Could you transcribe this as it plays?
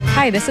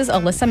Hi, this is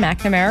Alyssa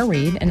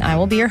McNamara-Reed, and I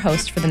will be your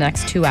host for the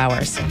next 2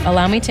 hours.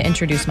 Allow me to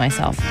introduce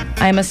myself.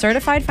 I am a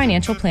certified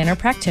financial planner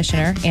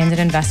practitioner and an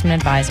investment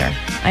advisor.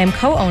 I am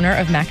co-owner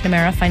of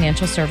McNamara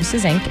Financial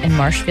Services, Inc. in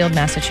Marshfield,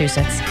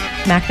 Massachusetts.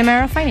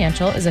 McNamara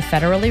Financial is a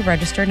federally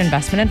registered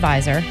investment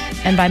advisor,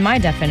 and by my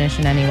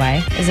definition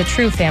anyway, is a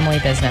true family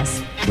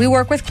business. We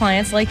work with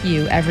clients like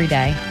you every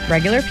day,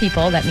 regular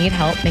people that need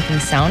help making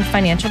sound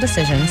financial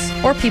decisions,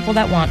 or people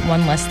that want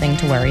one less thing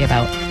to worry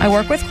about. I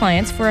work with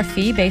clients for a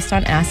fee based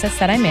on assets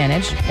that I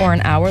manage, or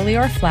an hourly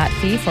or flat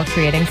fee for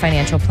creating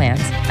financial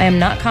plans. I am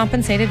not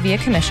compensated via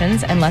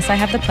commissions unless I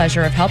have the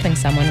pleasure of helping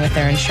someone with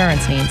their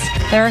insurance needs.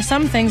 There are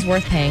some things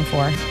worth paying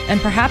for,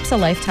 and perhaps a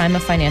lifetime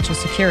of financial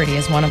security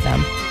is one of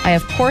them. I,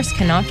 of course,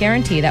 cannot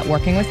guarantee that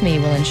working with me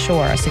will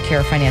ensure a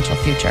secure financial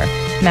future.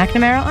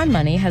 McNamara on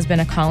Money has been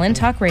a call-in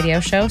talk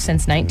radio show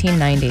since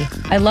 1990.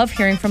 I love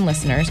hearing from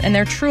listeners, and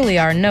there truly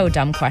are no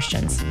dumb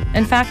questions.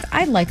 In fact,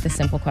 I like the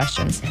simple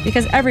questions,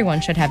 because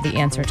everyone should have the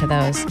answer to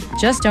those.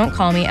 Just don't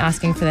call me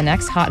asking for the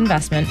next hot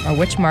investment or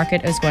which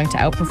market is going to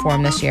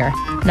outperform this year.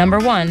 Number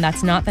one,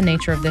 that's not the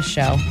nature of this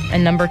show.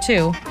 And number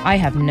two, I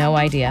have no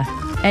idea.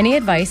 Any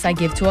advice I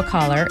give to a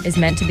caller is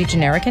meant to be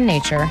generic in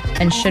nature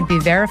and should be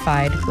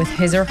verified with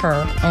his or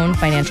her own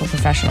financial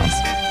professionals.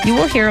 You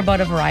will hear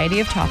about a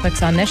variety of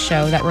topics on this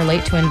show that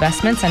relate to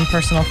investments and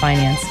personal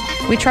finance.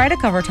 We try to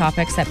cover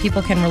topics that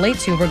people can relate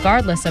to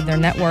regardless of their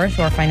net worth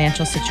or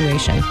financial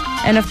situation.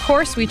 And of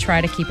course, we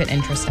try to keep it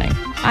interesting.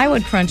 I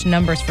would crunch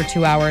numbers for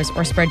 2 hours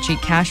or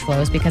spreadsheet cash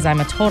flows because I'm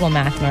a total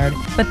math nerd,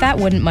 but that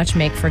wouldn't much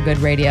make for good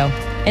radio.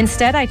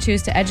 Instead, I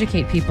choose to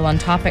educate people on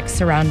topics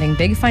surrounding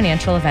big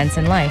financial events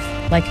in life,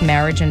 like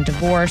marriage and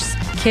divorce,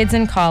 kids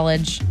in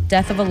college,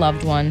 death of a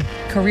loved one,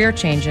 career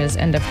changes,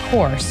 and of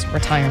course,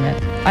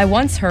 retirement. I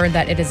once heard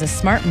that it is a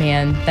smart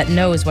man that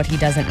knows what he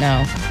doesn't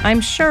know.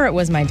 I'm sure it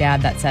was my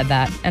dad that said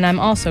that, and I'm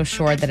also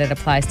sure that it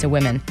applies to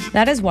women.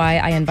 That is why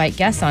I invite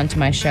guests onto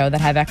my show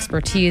that have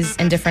expertise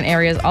in different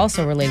areas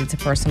also related to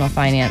personal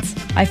finance.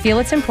 I feel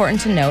it's important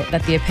to note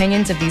that the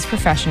opinions of these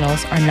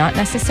professionals are not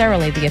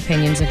necessarily the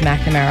opinions of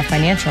McNamara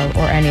Financial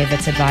or any of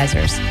its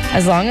advisors.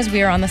 As long as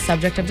we are on the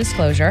subject of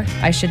disclosure,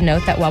 I should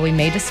note that while we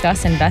may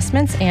discuss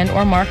investments and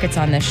or markets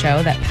on this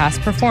show, that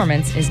past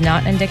performance is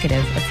not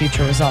indicative of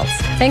future results.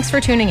 Thanks for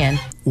tuning in.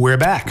 We're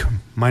back.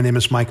 My name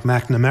is Mike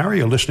McNamara.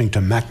 You're listening to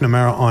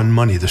McNamara on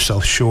Money, the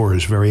South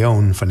Shore's very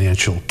own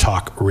financial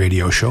talk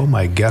radio show.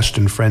 My guest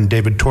and friend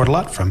David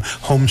Tortolot from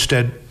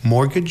Homestead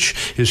Mortgage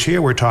is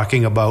here. We're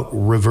talking about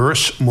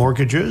reverse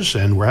mortgages,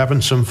 and we're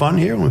having some fun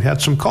here, and we've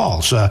had some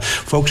calls.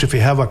 Folks, if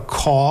you have a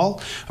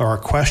call or a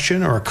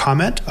question or a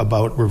comment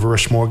about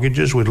reverse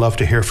mortgages, we'd love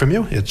to hear from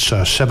you. It's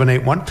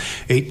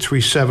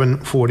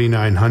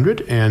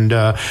 781-837-4900. And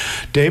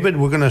David,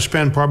 we're going to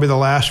spend probably the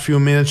last few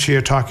minutes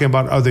here talking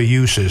about other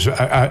uses.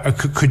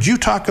 Could you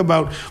talk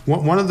about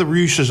one of the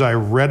uses I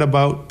read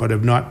about but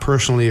have not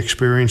personally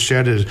experienced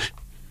yet is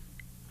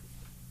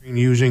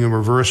using a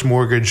reverse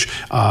mortgage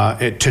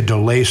to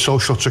delay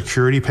Social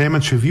Security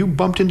payments? Have you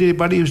bumped into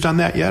anybody who's done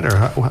that yet, or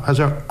how's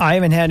that? I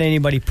haven't had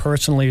anybody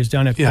personally who's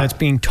done it, but it's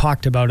being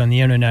talked about on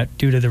the internet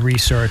due to the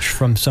research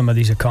from some of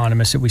these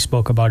economists that we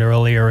spoke about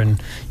earlier and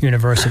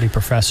university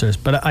professors.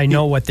 But I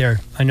know what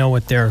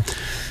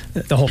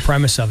the whole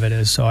premise of it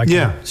is, so I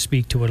can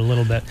speak to it a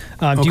little bit.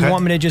 Do you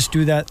want me to just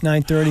do that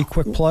 9:30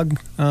 quick plug?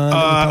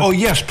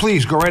 Yes,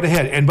 please, go right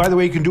ahead. And by the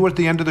way, you can do it at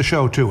the end of the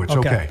show, too. It's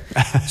okay.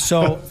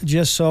 So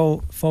just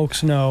so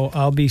folks know,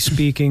 I'll be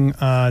speaking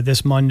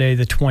this Monday,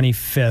 the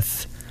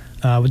 25th.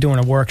 We're doing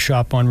a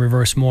workshop on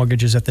reverse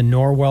mortgages at the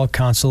Norwell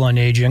Council on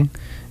Aging,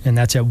 and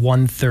that's at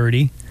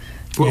 1:30.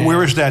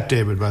 Where is that,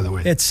 David, by the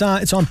way? It's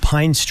on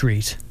Pine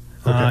Street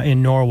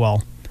in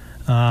Norwell.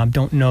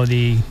 Don't know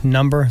the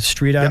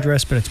street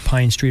address, but it's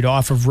Pine Street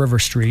off of River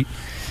Street.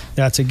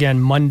 That's, again,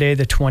 Monday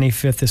the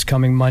 25th, this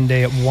coming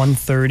Monday at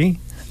 1:30.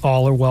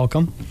 All are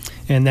welcome.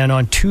 And then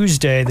on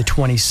Tuesday the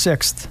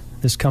 26th,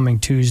 this coming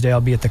Tuesday,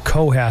 I'll be at the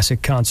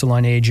Cohasset Council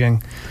on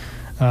Aging,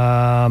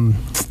 and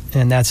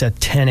that's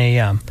at 10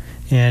 a.m.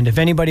 And if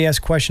anybody has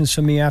questions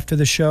for me after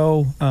the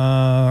show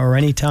or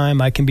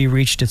anytime, I can be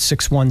reached at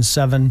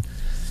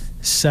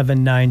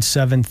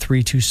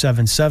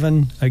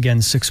 617-797-3277. Again,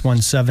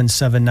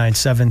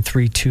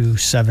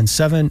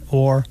 617-797-3277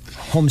 or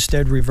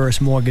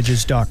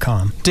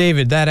homesteadreversemortgages.com.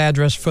 David, that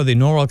address for the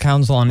Norwell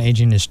Council on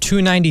Aging is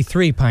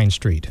 293 Pine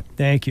Street.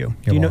 Thank you.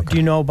 Do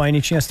you know by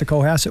any chance the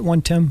Cohasset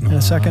one, Tim, in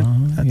a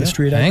second? At the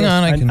street address? Hang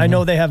on. I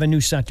know they have a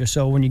new center,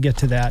 so when you get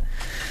to that.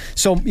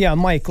 So,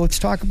 Mike, let's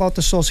talk about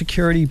the Social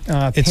Security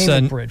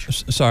payment bridge.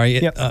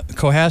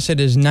 Cohasset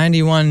is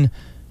 91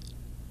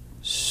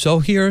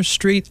 Sohier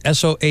Street,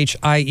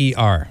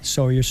 Sohier.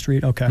 Sohier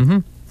Street, okay.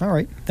 Mm-hmm. All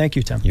right. Thank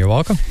you, Tim. You're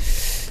welcome.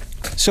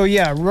 So,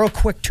 real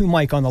quick too,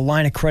 Mike, on the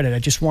line of credit, I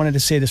just wanted to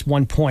say this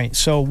one point.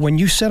 So when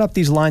you set up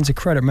these lines of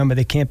credit, remember,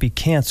 they can't be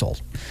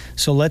canceled.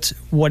 So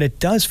what it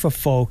does for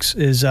folks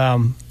is,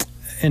 and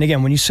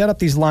again, when you set up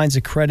these lines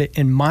of credit,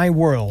 in my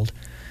world,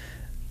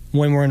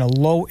 when we're in a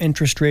low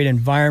interest rate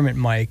environment,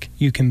 Mike,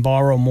 you can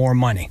borrow more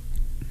money.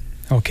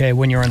 Okay,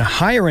 when you're in a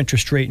higher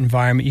interest rate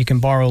environment, you can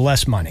borrow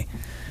less money.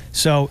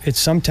 So it's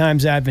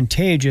sometimes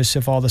advantageous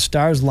if all the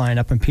stars line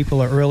up and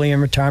people are early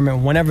in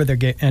retirement, whenever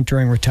they're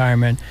entering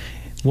retirement,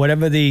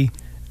 whatever the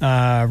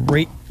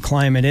rate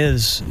climate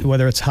is,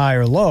 whether it's high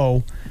or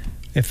low.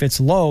 If it's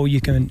low, you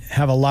can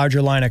have a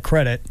larger line of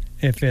credit.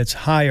 If it's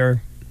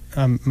higher,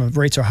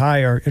 rates are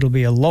higher, it'll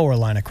be a lower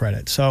line of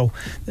credit. So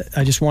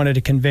I just wanted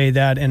to convey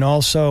that. And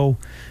also,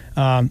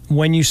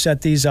 when you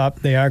set these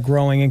up, they are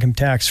growing income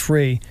tax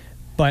free,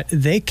 but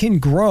they can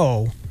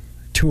grow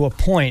to a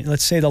point.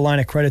 Let's say the line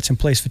of credit's in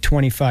place for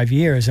 25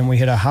 years and we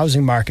hit a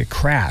housing market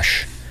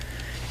crash.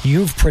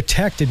 You've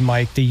protected,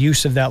 Mike, the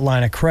use of that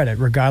line of credit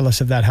regardless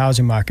of that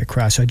housing market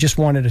crash. So I just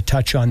wanted to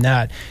touch on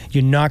that.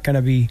 It's not going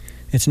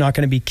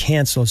to be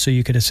canceled, so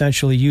you could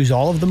essentially use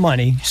all of the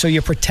money. So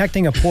you're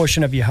protecting a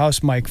portion of your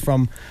house, Mike,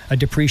 from a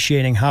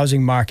depreciating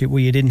housing market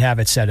where you didn't have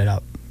it set it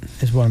up,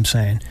 is what I'm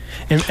saying.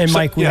 And so,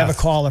 Mike, we have a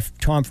caller,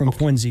 Tom from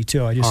Quincy,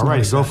 too. All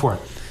right, go for it.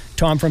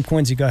 Tom from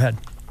Quincy, go ahead.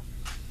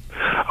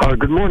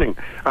 Good morning.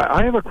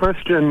 I have a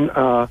question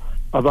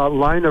about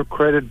line of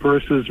credit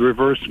versus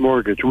reverse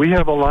mortgage. We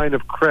have a line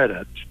of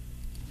credit,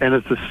 and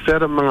it's a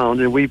set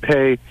amount, and we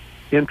pay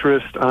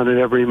interest on it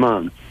every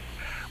month.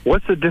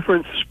 What's the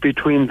difference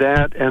between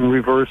that and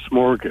reverse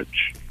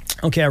mortgage?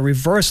 Okay, a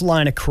reverse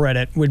line of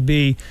credit would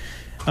be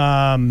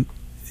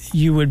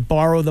you would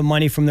borrow the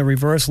money from the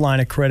reverse line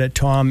of credit,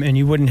 Tom, and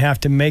you wouldn't have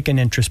to make an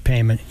interest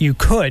payment. You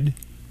could,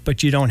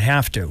 but you don't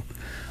have to.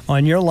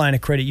 On your line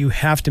of credit, you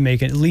have to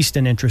make at least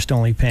an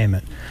interest-only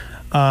payment.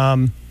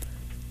 And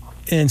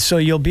so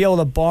you'll be able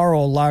to borrow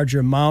a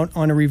larger amount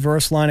on a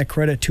reverse line of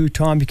credit too,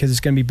 Tom, because it's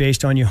going to be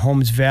based on your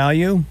home's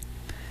value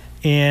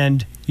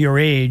and your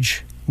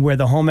age, where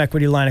the home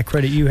equity line of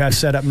credit you have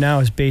set up now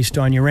is based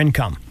on your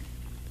income.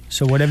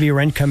 So whatever your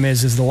income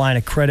is the line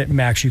of credit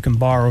max you can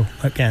borrow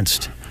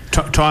against.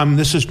 Tom,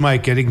 this is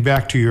Mike. Getting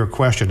back to your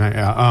question,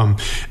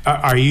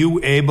 are you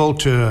able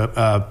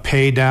to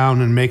pay down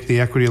and make the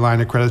equity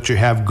line of credit you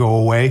have go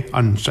away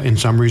in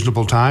some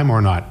reasonable time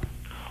or not?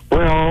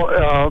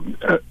 Well,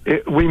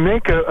 we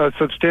make a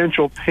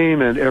substantial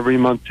payment every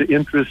month to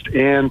interest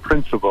and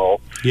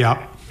principal.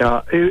 Yeah.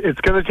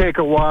 It's going to take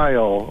a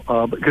while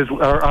because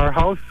our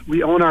house,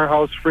 we own our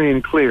house free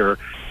and clear.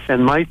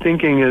 And my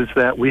thinking is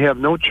that we have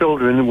no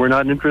children and we're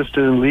not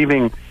interested in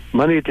leaving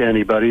money to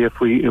anybody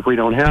if we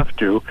don't have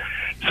to.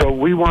 So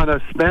we want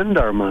to spend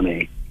our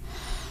money.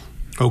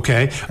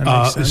 Okay.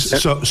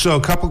 So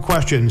a couple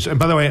questions. And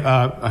by the way,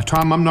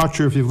 Tom, I'm not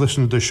sure if you've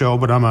listened to the show,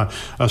 but I'm a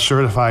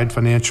certified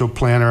financial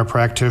planner,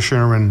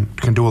 practitioner, and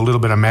can do a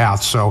little bit of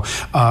math. So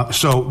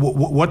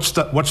what's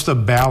the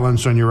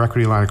balance on your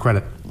equity line of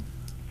credit?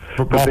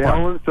 The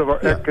balance of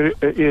our equity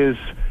is,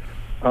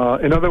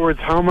 in other words,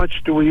 how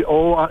much do we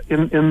owe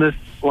in this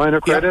line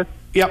of credit?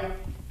 Yep.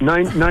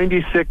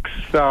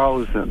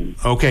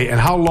 $96,000. Okay, and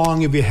how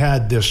long have you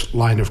had this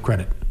line of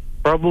credit?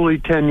 Probably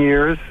 10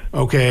 years.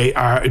 Okay,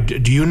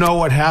 do you know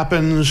what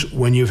happens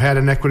when you've had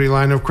an equity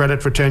line of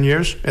credit for 10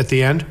 years at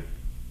the end?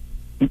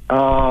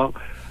 I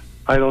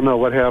don't know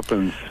what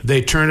happens.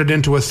 They turn it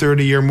into a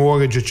 30-year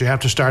mortgage that you have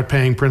to start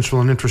paying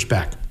principal and interest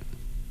back.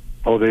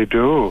 Oh, they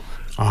do?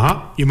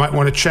 You might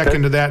want to check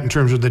into that in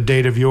terms of the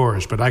date of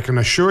yours, but I can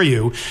assure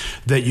you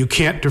that you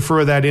can't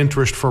defer that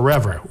interest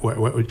forever.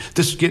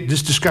 This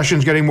discussion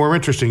is getting more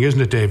interesting, isn't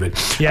it, David?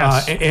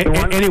 Yes.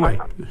 Anyway,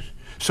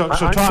 so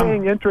I'm Tom,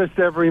 paying interest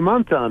every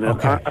month on it.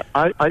 Okay.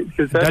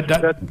 Because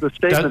that's the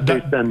statement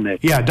they send me.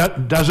 Yeah,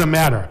 doesn't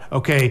matter.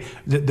 Okay,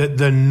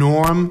 the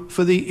norm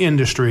for the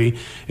industry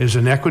is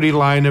an equity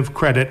line of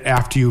credit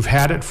after you've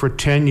had it for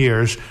 10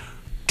 years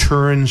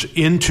turns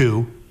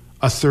into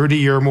a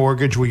 30-year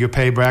mortgage where you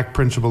pay back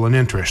principal and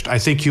interest. I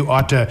think you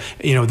ought to,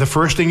 the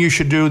first thing you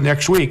should do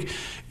next week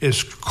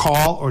is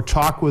call or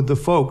talk with the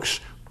folks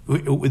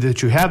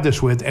that you have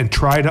this with and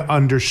try to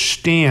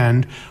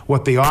understand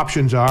what the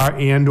options are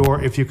and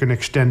or if you can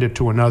extend it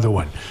to another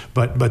one.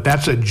 But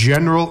that's a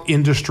general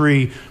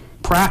industry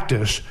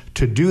practice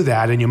to do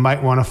that, and you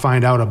might want to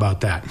find out about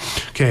that.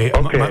 Okay.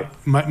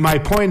 My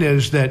point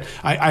is that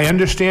I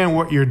understand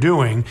what you're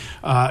doing.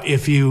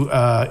 If you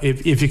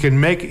can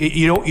make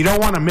you don't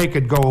want to make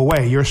it go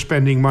away. You're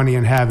spending money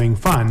and having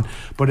fun,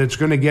 but it's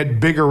going to get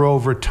bigger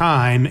over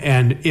time.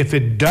 And if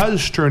it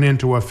does turn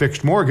into a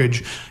fixed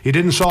mortgage, you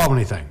didn't solve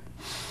anything.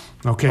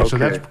 Okay. So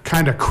that's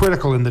kind of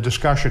critical in the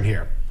discussion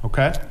here.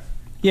 Okay.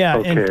 Yeah,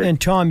 and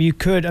Tom, you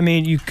could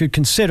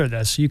consider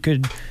this. You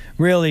could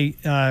really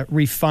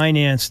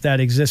refinance that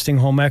existing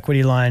home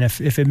equity line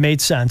if it made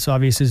sense.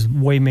 Obviously, there's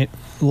a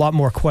lot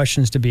more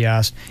questions to be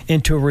asked,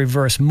 into a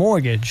reverse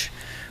mortgage,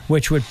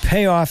 which would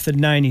pay off the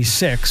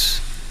 96.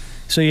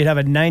 So you'd have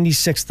a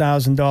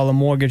 $96,000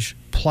 mortgage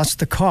plus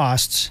the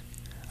costs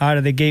out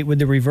of the gate with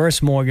the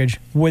reverse mortgage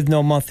with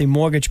no monthly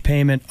mortgage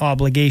payment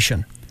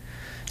obligation.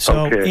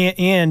 So,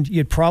 and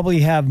you'd probably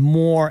have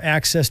more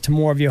access to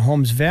more of your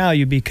home's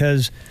value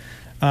because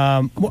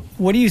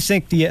what do you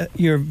think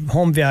your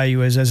home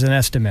value is as an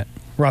estimate,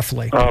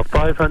 roughly?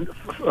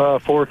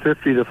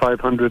 $450,000 to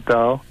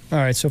 $500,000. All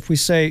right, so if we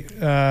say,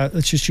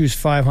 let's just use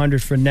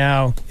 500 for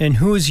now. And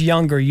who's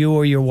younger, you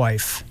or your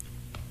wife?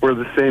 We're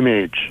the same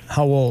age.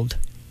 How old?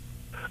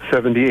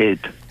 78.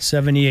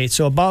 78.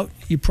 So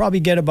you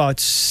probably get about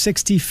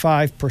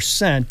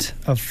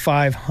 65% of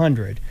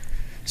 500.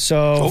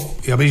 So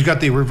yeah, but he's got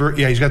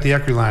the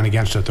equity line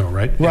against it though,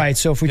 right? Right. Yeah.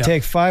 So if we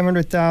take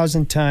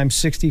 500,000 times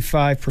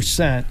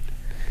 65%,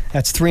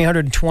 that's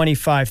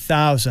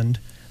 325,000.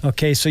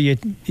 Okay, so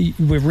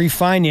we're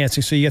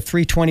refinancing, so you get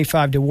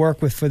 325 to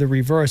work with for the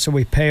reverse. So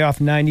we pay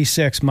off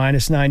 96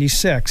 minus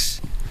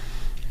 96.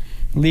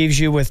 Leaves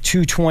you with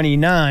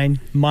 229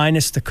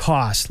 minus the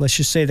cost. Let's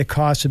just say the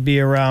cost would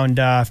be around,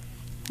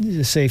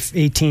 say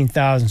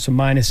 18,000, so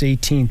minus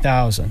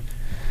 18,000.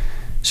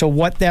 So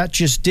what that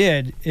just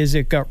did is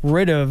it got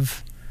rid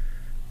of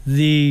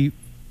the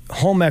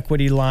home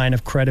equity line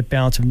of credit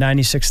balance of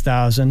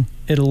 96,000.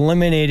 It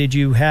eliminated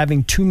you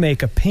having to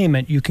make a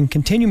payment. You can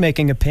continue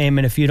making a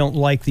payment if you don't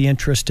like the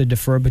interest to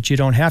defer, but you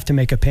don't have to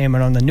make a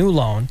payment on the new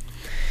loan.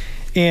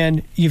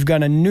 And you've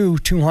got a new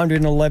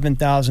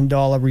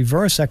 $211,000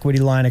 reverse equity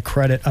line of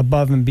credit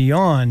above and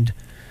beyond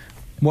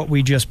what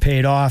we just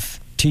paid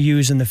off to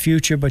use in the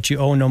future, but you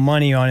owe no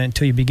money on it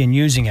until you begin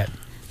using it.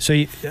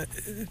 So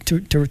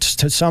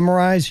to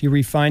summarize, you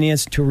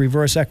refinance to a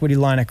reverse equity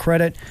line of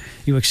credit.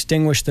 You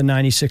extinguish the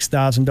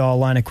 $96,000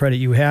 line of credit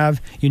you have.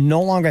 You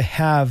no longer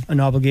have an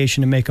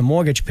obligation to make a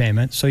mortgage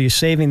payment, so you're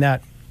saving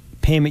that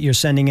payment you're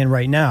sending in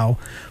right now,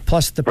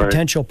 plus the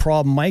potential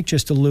problem Mike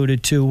just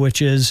alluded to,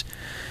 which is,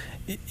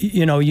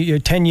 your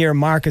 10-year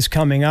mark is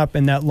coming up,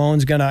 and that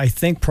loan's going to, I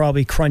think,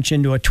 probably crunch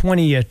into a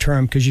 20-year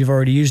term because you've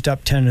already used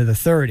up 10 of the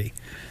 30.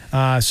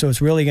 So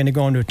it's really going to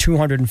go into a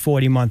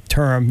 240-month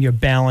term, your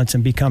balance,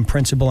 and become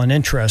principal and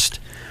interest.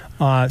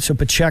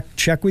 But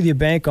check with your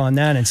bank on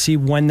that and see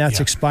when that's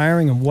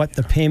expiring and what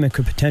the payment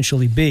could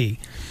potentially be.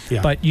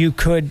 Yeah. But you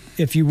could,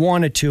 if you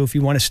want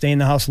to stay in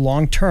the house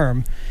long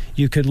term,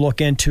 you could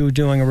look into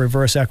doing a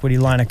reverse equity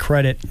line of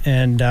credit,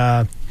 and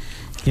that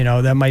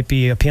might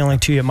be appealing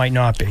to you, it might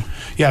not be.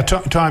 Yeah,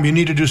 Tom, you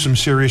need to do some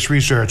serious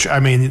research. I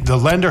mean, the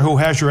lender who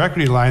has your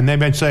equity line, they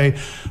might say,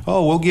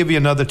 oh, we'll give you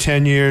another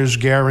 10 years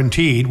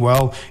guaranteed.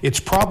 Well, it's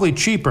probably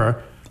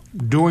cheaper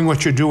doing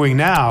what you're doing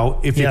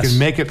now if you can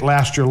make it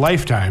last your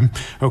lifetime.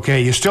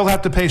 Okay, you still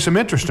have to pay some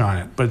interest on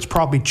it, but it's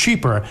probably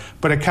cheaper,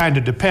 but it kind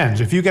of depends.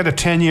 If you get a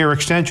 10-year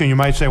extension, you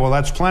might say, well,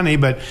 that's plenty,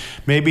 but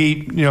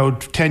maybe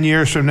 10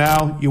 years from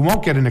now you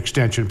won't get an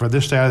extension for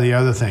this, that, or the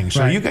other thing.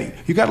 So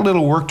you got a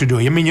little work to do.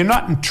 I mean, you're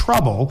not in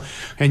trouble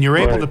and you're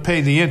able to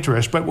pay the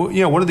interest, but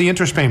what are the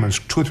interest payments?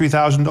 $2,000 or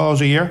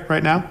 $3,000 a year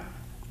right now?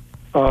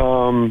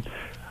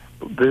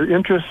 The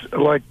interest,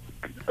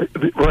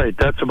 right,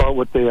 that's about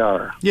what they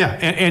are. Yeah,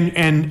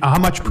 and how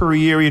much per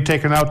year are you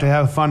taking out to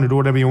have fun or do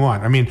whatever you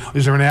want? I mean,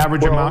 is there an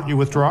average amount you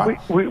withdraw?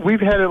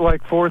 We've had it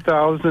like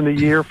 $4,000 a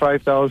year,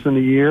 $5,000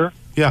 a year.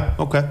 Yeah,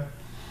 okay.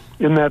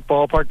 In that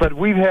ballpark, but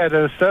we've had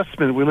an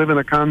assessment. We live in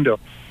a condo.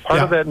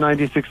 Part of that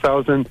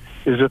 $96,000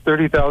 is a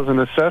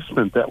 $30,000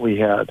 assessment that we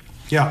had.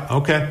 Yeah,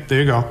 okay, there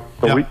you go.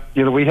 So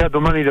we had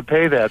the money to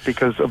pay that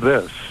because of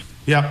this.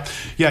 Yeah.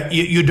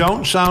 You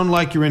don't sound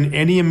like you're in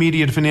any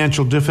immediate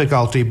financial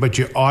difficulty, but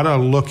you ought to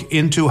look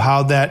into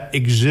how that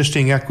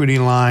existing equity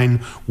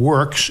line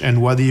works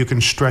and whether you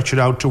can stretch it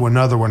out to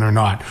another one or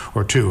not,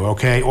 or two.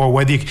 Okay, or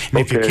whether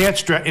if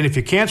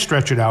you can't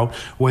stretch it out,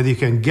 whether you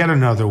can get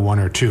another one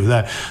or two.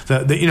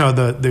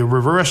 The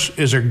reverse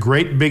is a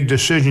great big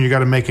decision you got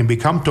to make and be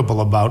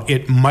comfortable about.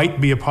 It might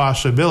be a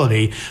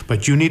possibility,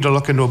 but you need to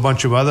look into a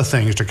bunch of other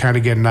things to kind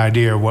of get an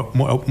idea of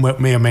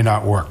what may or may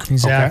not work.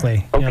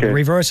 Exactly. Okay. The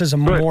reverse is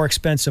a more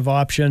expensive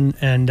option,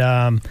 and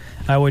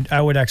I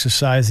would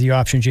exercise the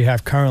options you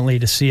have currently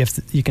to see if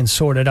you can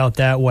sort it out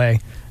that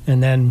way,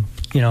 and then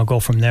go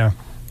from there.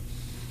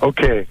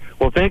 Okay.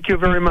 Well, thank you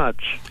very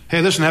much.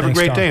 Hey, listen, have a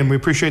great day, and we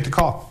appreciate the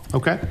call.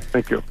 Okay.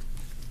 Thank you.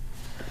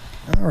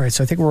 All right,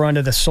 so I think we're on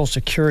to the Social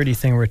Security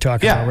thing we're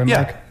talking about, right,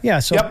 Mike? Yeah.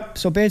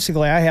 So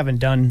basically, I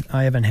haven't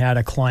had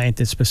a client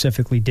that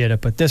specifically did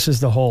it, but this is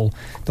the whole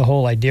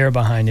idea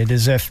behind it.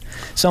 Is if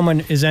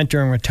someone is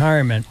entering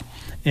retirement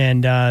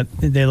and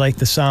they like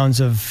the sounds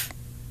of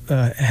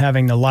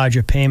having the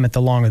larger payment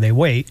the longer they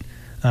wait,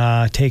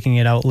 taking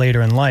it out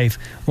later in life.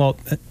 Well,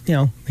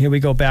 here we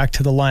go back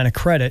to the line of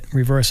credit,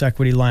 reverse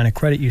equity line of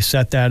credit. You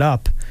set that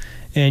up,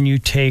 and you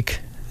take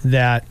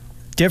that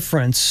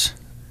difference,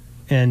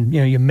 and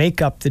you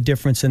make up the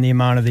difference in the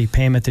amount of the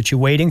payment that you're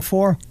waiting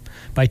for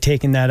by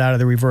taking that out of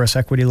the reverse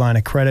equity line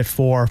of credit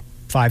for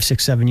 5,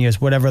 6, 7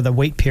 years, whatever the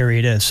wait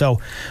period is. So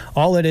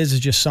all it is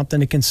just something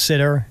to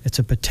consider. It's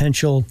a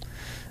potential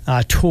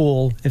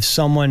tool if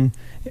someone,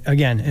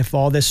 again, if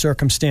all their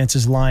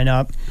circumstances line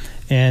up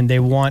and they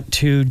want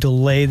to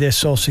delay their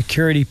Social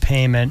Security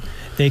payment,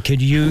 they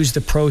could use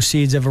the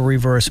proceeds of a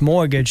reverse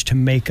mortgage to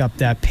make up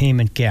that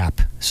payment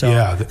gap.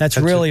 So that's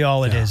really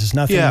all it is. It's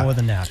nothing more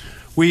than that.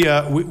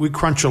 we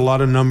crunch a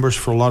lot of numbers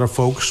for a lot of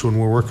folks when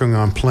we're working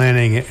on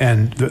planning,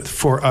 and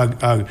for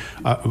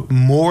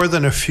more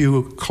than a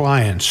few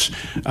clients,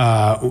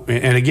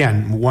 and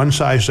again, one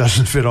size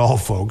doesn't fit all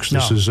folks.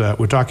 This is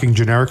we're talking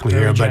generically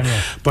Very here, general.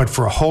 but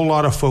for a whole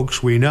lot of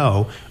folks we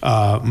know,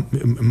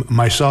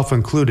 myself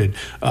included,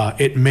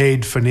 it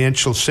made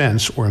financial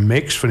sense, or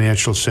makes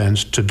financial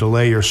sense, to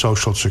delay your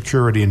Social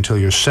Security until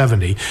you're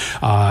 70.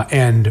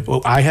 And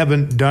I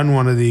haven't done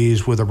one of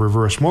these with a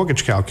reverse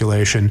mortgage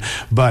calculation,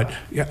 but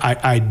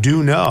I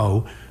do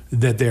know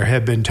that there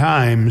have been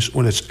times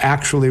when it's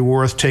actually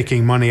worth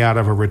taking money out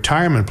of a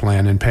retirement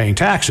plan and paying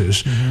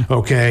taxes,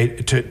 okay,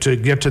 to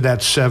get to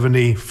that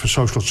 70 for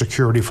Social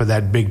Security for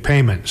that big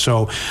payment.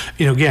 So,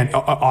 again,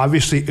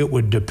 obviously it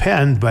would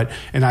depend,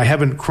 and I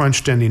haven't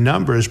crunched any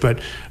numbers,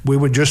 but we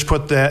would just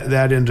put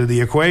that into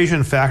the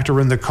equation, factor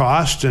in the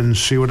cost, and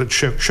see what it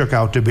shook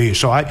out to be.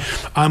 So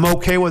I'm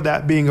okay with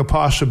that being a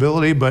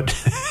possibility, but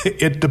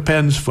it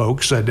depends,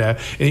 folks.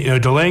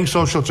 Delaying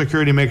Social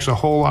Security makes a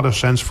whole lot of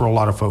sense for a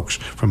lot of folks,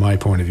 from my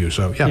point of view.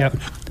 So,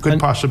 good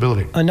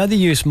possibility. Another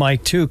use,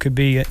 Mike, too, could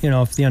be,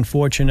 if the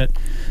unfortunate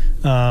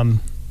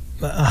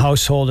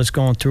household is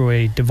going through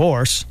a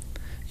divorce,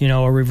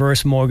 a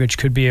reverse mortgage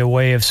could be a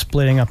way of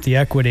splitting up the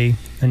equity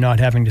and not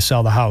having to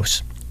sell the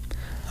house.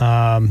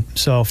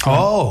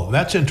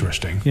 That's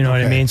interesting. You know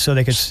what I mean? So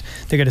they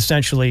could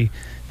essentially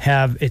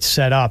have it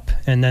set up,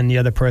 and then the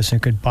other person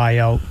could buy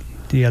out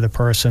the other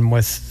person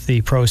with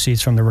the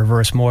proceeds from the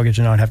reverse mortgage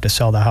and not have to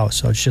sell the house.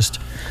 So it's just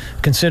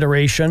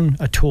consideration,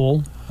 a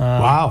tool.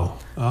 Wow.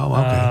 Oh,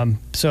 okay.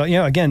 So,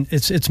 again,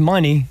 it's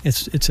money.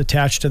 It's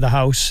attached to the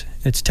house.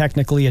 It's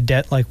technically a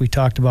debt, like we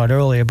talked about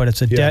earlier, but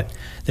it's a debt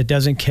that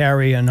doesn't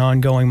carry an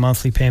ongoing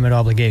monthly payment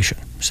obligation.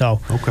 So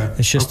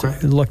it's just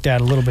looked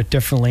at a little bit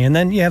differently. And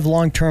then you have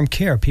long-term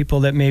care, people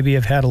that maybe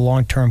have had a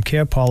long-term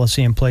care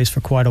policy in place for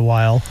quite a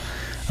while.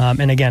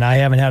 And again, I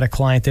haven't had a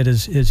client that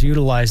has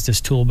utilized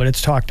this tool, but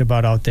it's talked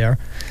about out there.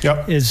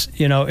 Yep. Is,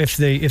 if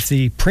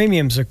the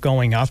premiums are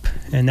going up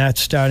and that's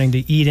starting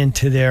to eat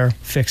into their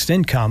fixed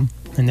income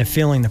and they're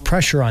feeling the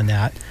pressure on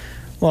that,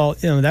 well,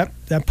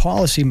 that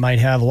policy might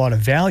have a lot of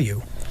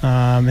value,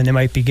 and they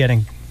might be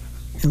getting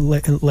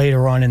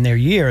later on in their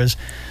years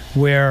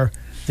where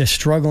they're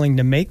struggling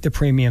to make the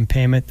premium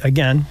payment.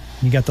 Again,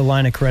 you got the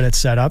line of credit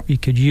set up. You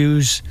could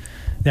use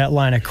that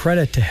line of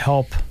credit to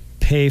help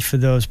pay for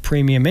those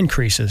premium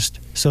increases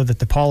so that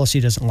the policy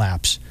doesn't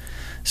lapse.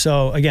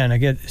 So again,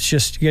 it's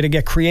just, you got to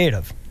get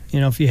creative.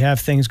 If you have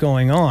things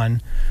going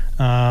on.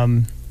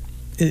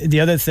 The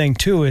other thing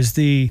too is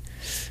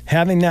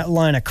having that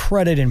line of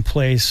credit in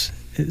place.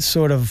 It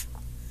sort of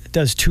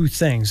does two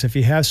things. If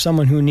you have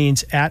someone who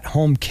needs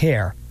at-home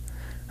care,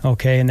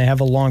 okay, and they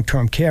have a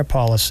long-term care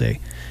policy,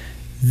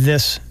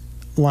 this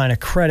line of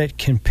credit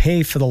can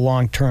pay for the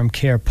long-term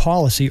care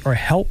policy or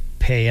help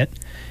pay it,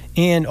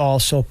 and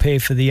also pay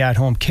for the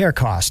at-home care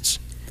costs.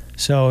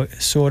 So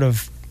it sort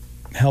of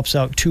helps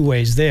out two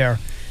ways there.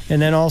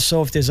 And then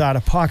also, if there's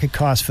out-of-pocket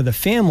costs for the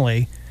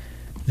family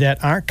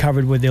that aren't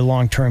covered with their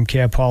long-term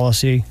care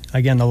policy,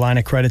 again, the line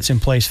of credit's in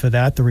place for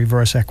that, the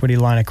reverse equity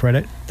line of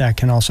credit. That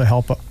can also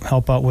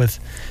help out with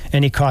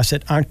any costs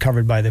that aren't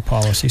covered by the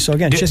policy. So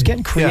again, it's just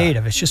getting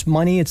creative. It's just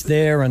money, it's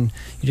there, and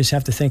you just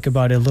have to think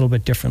about it a little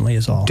bit differently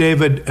is all.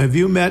 David, have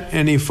you met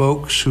any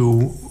folks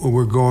who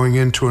were going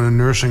into a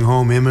nursing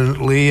home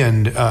imminently,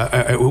 and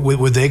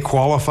would they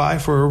qualify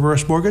for a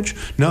reverse mortgage?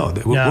 No,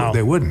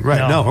 they wouldn't.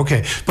 Right? No.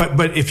 Okay.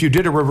 But if you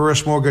did a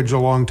reverse mortgage a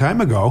long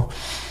time ago,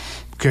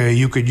 okay,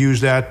 you could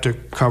use that to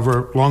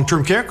cover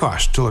long-term care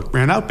costs till it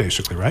ran out,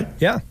 basically, right?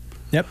 Yeah.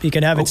 Yep, you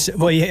can have it.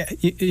 Well,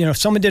 if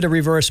someone did a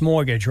reverse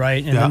mortgage,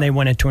 right, and then they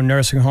went into a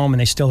nursing home and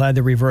they still had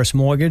the reverse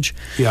mortgage.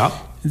 Yeah.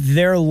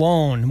 Their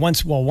loan,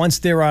 once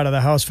they're out of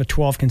the house for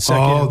 12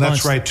 consecutive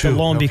months, the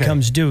loan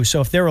becomes due. So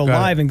if they're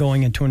alive and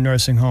going into a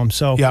nursing home,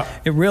 so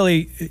it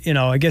really,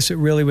 I guess it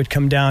really would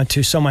come down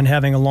to someone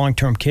having a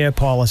long-term care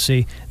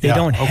policy. They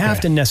don't have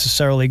to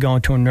necessarily go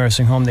into a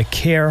nursing home. The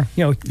care,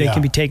 they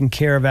can be taken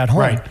care of at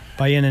home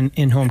by an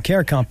in-home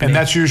care company. And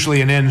that's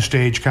usually an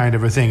end-stage kind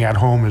of a thing. At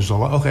home is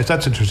okay.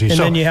 That's interesting. And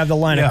then you have the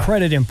line of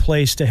credit in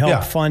place to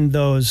help fund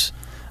those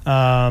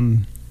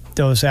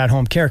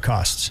at-home care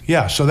costs.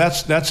 Yeah, so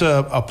that's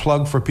a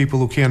plug for people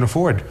who can't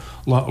afford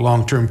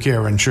long-term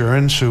care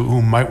insurance,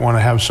 who might want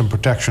to have some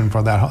protection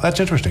for that. That's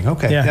interesting.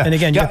 Okay. Yeah, and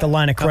again, you got the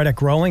line of credit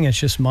growing. It's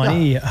just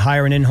money. You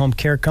hire an in-home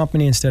care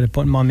company instead of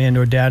putting mom and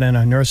or dad in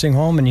a nursing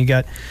home, and you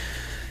got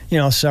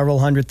several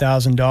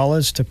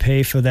 $100,000 to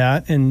pay for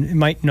that, and it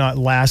might not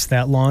last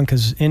that long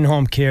because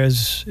in-home care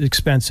is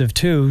expensive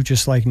too,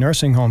 just like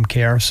nursing home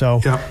care.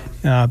 So,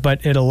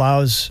 but it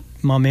allows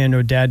mom and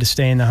or dad to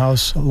stay in the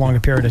house a longer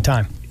period of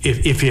time.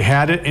 if you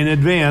had it in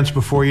advance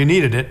before you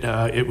needed it,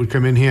 it would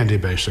come in handy,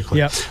 basically.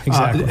 Yep,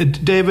 exactly.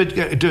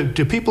 David,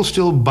 do people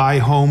still buy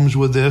homes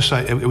with this?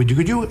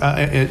 Could you?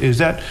 Is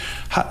that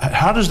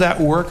how does that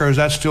work, or is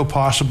that still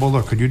possible,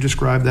 or could you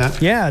describe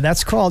that? Yeah,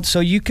 that's called. So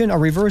you can a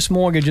reverse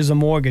mortgage is a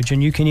mortgage,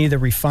 and you can either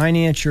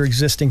refinance your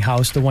existing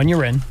house, the one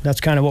you're in. That's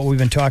kind of what we've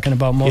been talking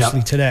about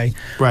mostly today.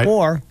 Right.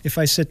 Or if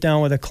I sit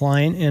down with a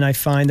client and I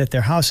find that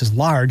their house is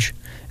large,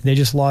 they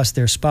just lost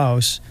their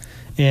spouse,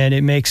 and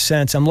it makes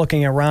sense. I'm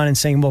looking around and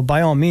saying, well,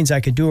 by all means, I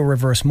could do a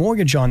reverse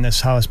mortgage on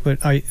this house,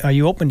 but are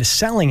you open to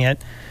selling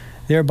it,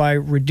 thereby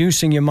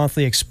reducing your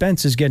monthly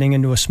expenses, getting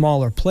into a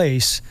smaller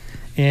place,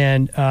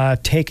 and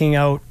taking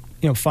out,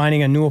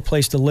 finding a newer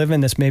place to live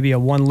in that's maybe a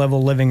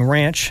one-level living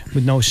ranch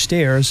with no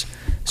stairs,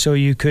 so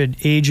you could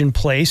age in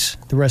place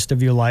the rest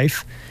of your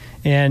life.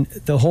 And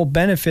the whole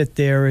benefit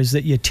there is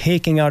that you're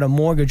taking out a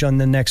mortgage on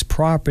the next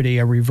property,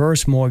 a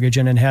reverse mortgage,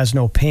 and it has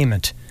no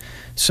payment.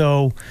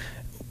 So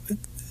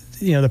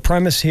the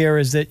premise here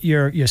is that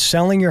you're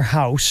selling your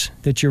house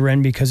that you're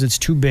in because it's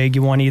too big.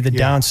 You want to either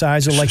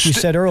downsize or, like you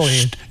said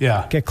earlier,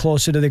 get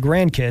closer to the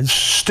grandkids.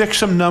 Stick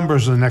some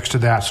numbers next to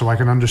that so I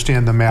can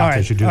understand the math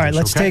as you do this. All right,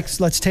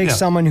 let's take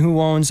someone who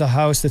owns a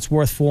house that's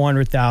worth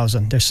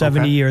 $400,000. They're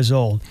 70 years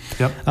old.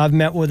 Yep. I've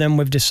met with them.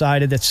 We've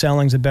decided that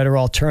selling's a better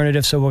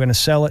alternative, so we're going to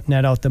sell it,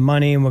 net out the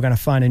money, and we're going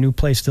to find a new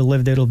place to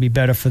live that'll be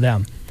better for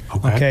them.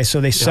 Okay, so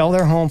they sell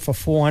their home for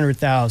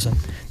 $400,000.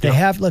 They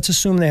have. Let's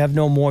assume they have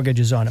no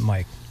mortgages on it,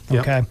 Mike.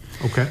 Okay.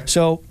 Okay.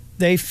 So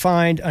they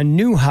find a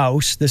new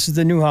house. This is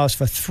the new house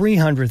for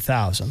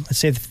 $300,000. Let's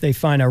say they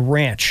find a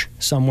ranch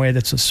somewhere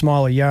that's a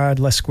smaller yard,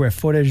 less square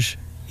footage,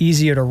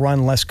 easier to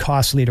run, less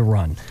costly to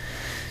run.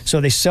 So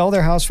they sell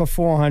their house for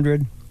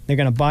 $400,000. They're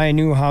going to buy a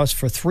new house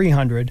for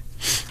 $300,000.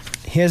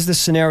 Here's the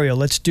scenario.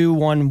 Let's do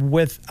one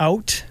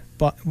without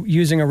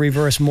using a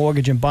reverse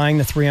mortgage and buying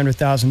the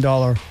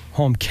 $300,000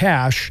 home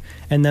cash,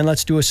 and then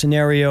let's do a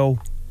scenario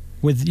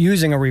with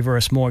using a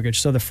reverse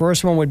mortgage. So the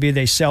first one would be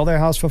they sell their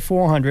house for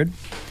 $400,000.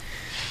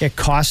 It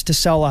costs to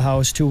sell a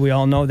house too. We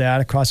all know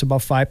that. It costs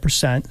about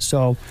 5%.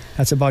 So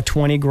that's about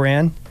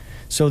 $20,000.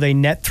 So they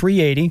net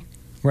 $380,000,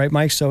 right,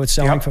 Mike? So it's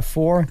selling for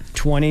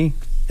 $420,000.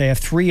 They have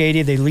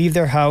 $380,000. They leave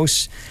their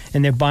house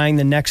and they're buying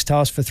the next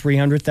house for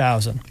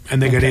 $300,000.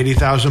 And they get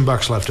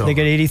 $80,000 left over. They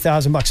get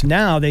 $80,000.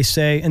 Now they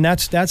say, and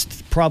that's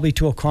probably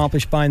to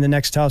accomplish buying the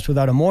next house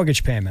without a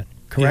mortgage payment.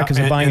 Correct, because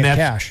they're buying it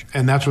cash.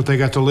 And that's what they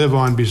got to live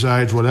on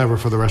besides whatever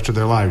for the rest of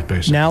their lives,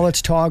 basically. Now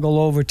let's toggle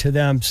over to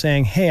them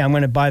saying, hey, I'm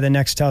going to buy the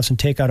next house and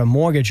take out a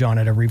mortgage on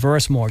it, a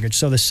reverse mortgage.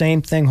 So the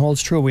same thing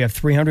holds true. We have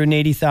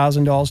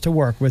 $380,000 to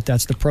work with.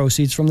 That's the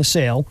proceeds from the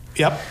sale.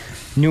 Yep.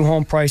 New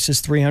home price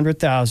is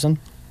 $300,000.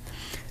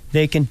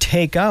 They can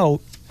take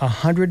out a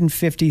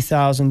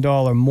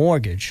 $150,000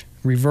 mortgage,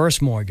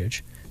 reverse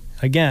mortgage.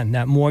 Again,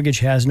 that mortgage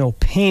has no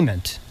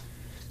payment,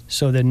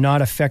 so they're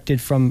not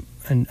affected from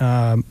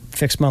a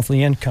fixed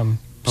monthly income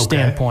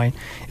standpoint.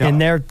 Yep.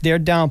 And their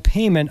down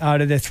payment out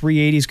of the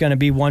 $380,000 is going to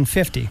be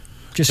 $150,000.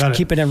 Just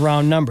keep it in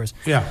round numbers.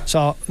 Yeah.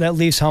 So that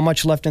leaves how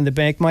much left in the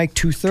bank, Mike?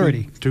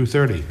 $230,000.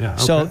 $230,000. Yeah.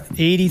 Okay. So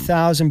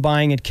 $80,000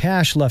 buying it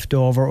cash left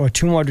over, or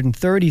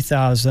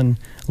 $230,000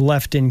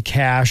 left in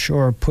cash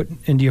or put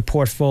into your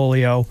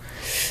portfolio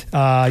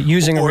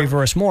using a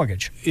reverse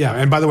mortgage. Yeah.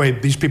 And by the way,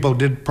 these people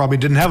probably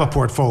didn't have a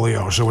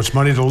portfolio, so it's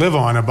money to live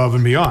on above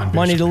and beyond.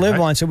 Money to live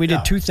on. So we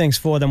did two things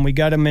for them. We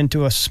got them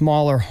into a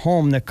smaller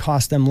home that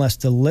cost them less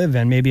to live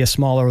in, maybe a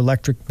smaller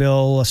electric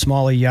bill, a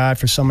smaller yard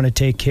for someone to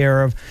take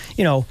care of.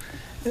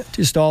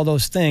 Just all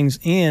those things,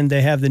 and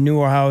they have the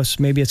newer house.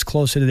 Maybe it's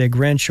closer to their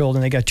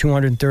grandchildren. They got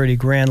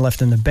 $230,000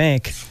 left in the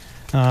bank,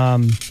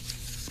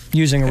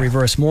 using a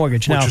reverse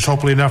mortgage. Which is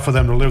hopefully enough for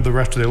them to live the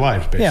rest of their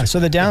lives, basically. Yeah. So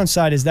the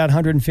downside is that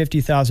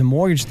 $150,000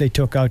 mortgage they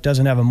took out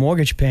doesn't have a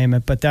mortgage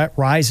payment, but that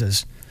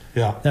rises.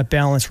 Yeah. That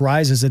balance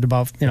rises at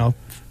about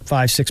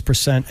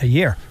 5-6% a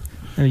year.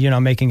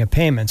 Making a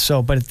payment.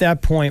 So, but at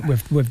that point,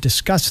 we've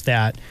discussed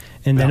that,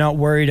 and they're not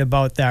worried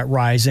about that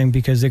rising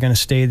because they're going to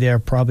stay there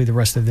probably the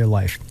rest of their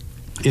life.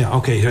 Yeah,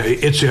 okay.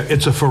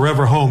 It's a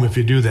forever home if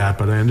you do that,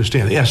 but I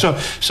understand. Yeah,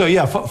 so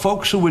yeah,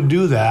 folks who would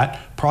do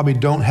that probably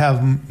don't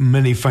have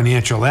many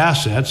financial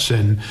assets,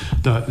 and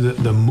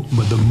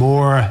the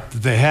more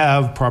they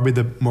have, probably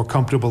the more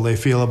comfortable they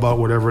feel about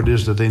whatever it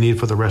is that they need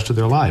for the rest of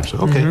their lives.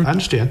 Okay, I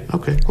understand.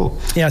 Okay, cool.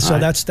 Yeah, so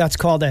that's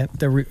called the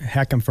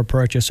HECM for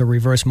purchase, or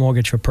reverse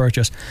mortgage for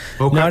purchase.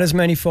 Okay. Not as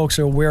many folks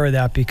are aware of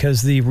that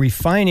because the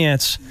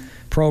refinance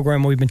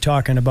program we've been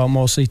talking about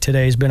mostly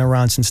today has been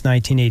around since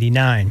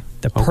 1989.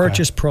 The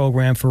purchase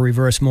program for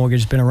reverse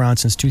mortgage has been around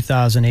since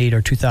 2008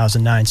 or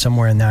 2009,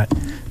 somewhere in that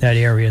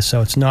area.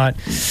 So it's not,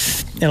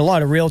 and a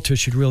lot of realtors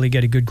should really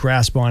get a good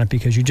grasp on it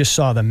because you just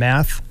saw the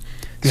math.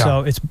 Yeah.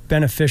 So it's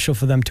beneficial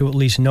for them to at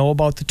least know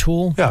about the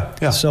tool,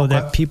 so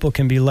that people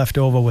can be left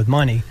over with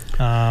money.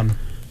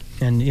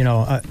 And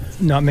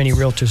not many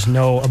realtors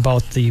know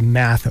about the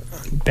math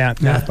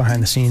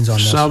behind the scenes on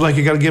this. Sounds like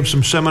you got to give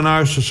some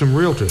seminars to some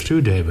realtors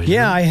too, David.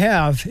 Yeah, I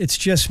have. It's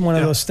just one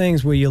of those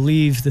things where you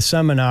leave the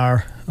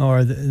seminar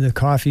or the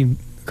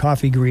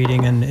coffee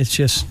greeting, and it's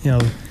just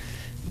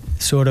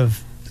sort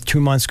of 2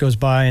 months goes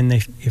by and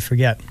you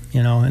forget,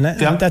 and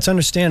that's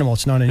understandable.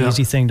 It's not an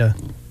easy thing to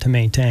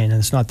maintain, and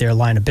it's not their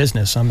line of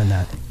business. I'm in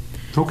that.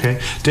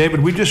 Okay.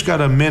 David, we just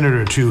got a minute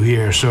or two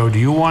here, so do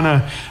you want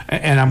to,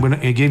 and I'm going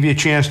to give you a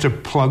chance to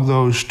plug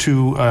those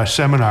two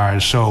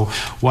seminars, so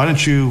why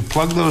don't you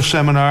plug those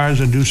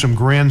seminars and do some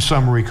grand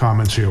summary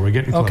comments here? We're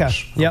getting close. Okay.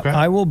 Yep.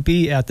 I will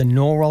be at the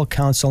Norwell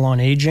Council on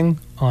Aging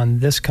on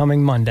this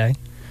coming Monday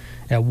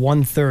at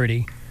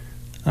 1:30,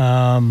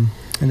 and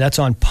that's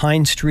on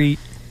Pine Street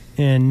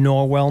in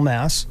Norwell,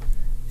 Mass.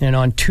 And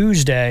on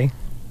Tuesday,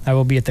 I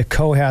will be at the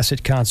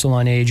Cohasset Council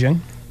on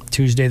Aging,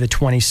 Tuesday the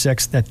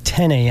 26th at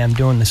 10 a.m.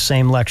 doing the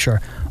same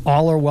lecture.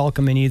 All are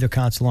welcome in either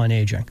Council on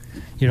Aging.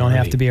 You don't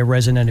have to be a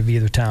resident of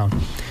either town.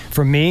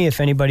 For me, if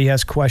anybody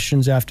has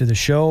questions after the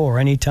show or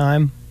any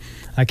time,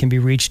 I can be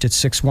reached at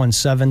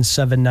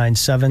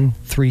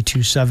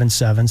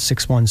 617-797-3277,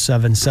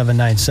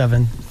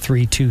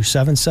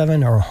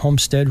 617-797-3277, or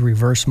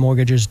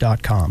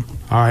homesteadreversemortgages.com.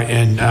 All right,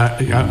 and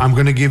I'm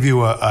going to give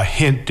you a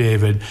hint,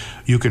 David.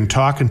 You can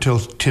talk until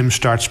Tim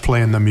starts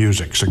playing the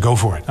music, so go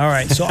for it. All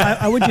right, so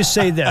I would just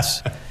say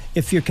this.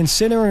 If you're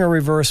considering a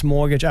reverse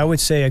mortgage, I would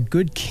say a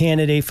good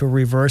candidate for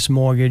reverse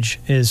mortgage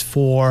is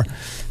for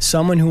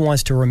someone who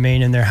wants to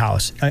remain in their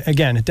house.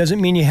 Again, it doesn't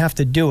mean you have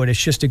to do it.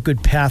 It's just a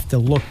good path to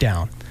look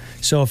down.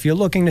 So if you're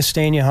looking to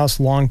stay in your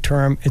house long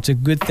term, it's a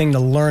good thing to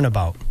learn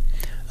about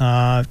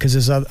because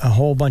there's a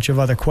whole bunch of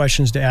other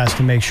questions to ask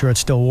to make sure it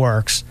still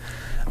works.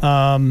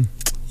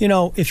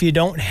 If you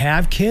don't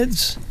have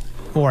kids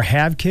or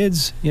have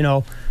kids,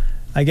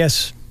 I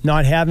guess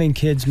not having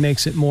kids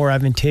makes it more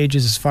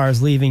advantageous as far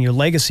as leaving your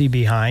legacy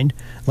behind.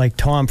 Like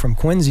Tom from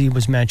Quincy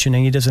was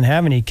mentioning, he doesn't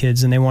have any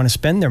kids and they want to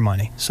spend their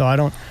money. So I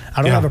don't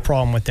have a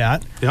problem with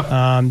that.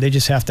 Yep. They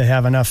just have to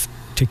have enough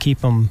to keep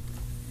them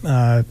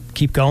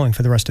keep going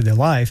for the rest of their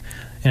life.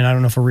 And I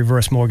don't know if a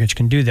reverse mortgage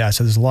can do that.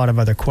 So there's a lot of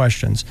other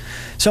questions.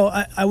 So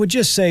I would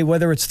just say,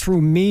 whether it's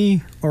through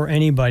me or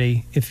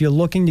anybody, if you're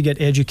looking to get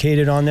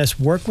educated on this,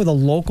 work with a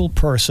local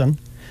person.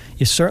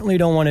 You certainly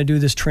don't want to do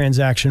this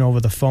transaction over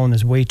the phone.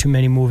 There's way too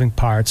many moving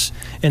parts.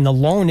 And the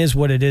loan is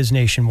what it is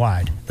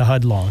nationwide, the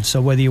HUD loan.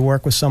 So whether you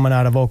work with someone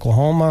out of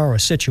Oklahoma or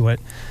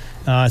Scituate,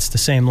 it's the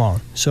same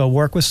loan. So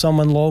work with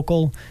someone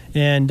local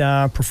and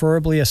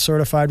preferably a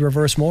certified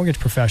reverse mortgage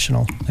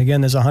professional. Again,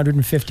 there's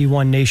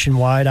 151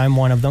 nationwide. I'm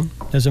one of them.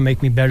 Doesn't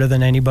make me better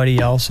than anybody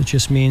else. It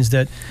just means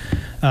that...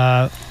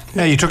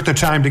 you took the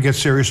time to get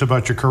serious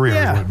about your career.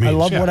 Yeah, is what it means. I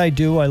love what I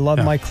do. I love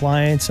my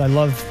clients. I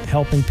love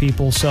helping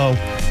people. So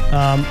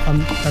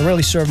I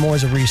really serve more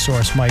as a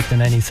resource, Mike,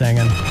 than anything.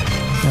 And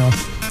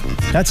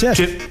that's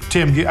it.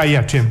 Tim,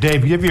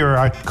 Dave, give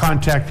your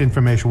contact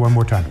information one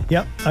more time.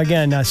 Yep.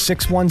 Again,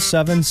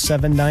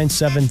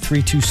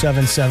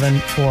 617-797-3277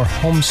 or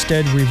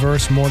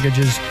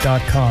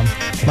homesteadreversemortgages.com.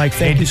 Mike,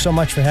 thank you so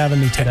much for having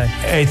me today.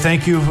 Hey,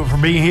 thank you for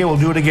being here. We'll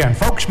do it again.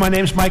 Folks, my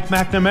name's Mike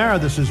McNamara.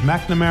 This is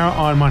McNamara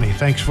on Money.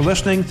 Thanks for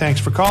listening. Thanks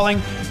for calling.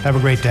 Have a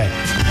great day.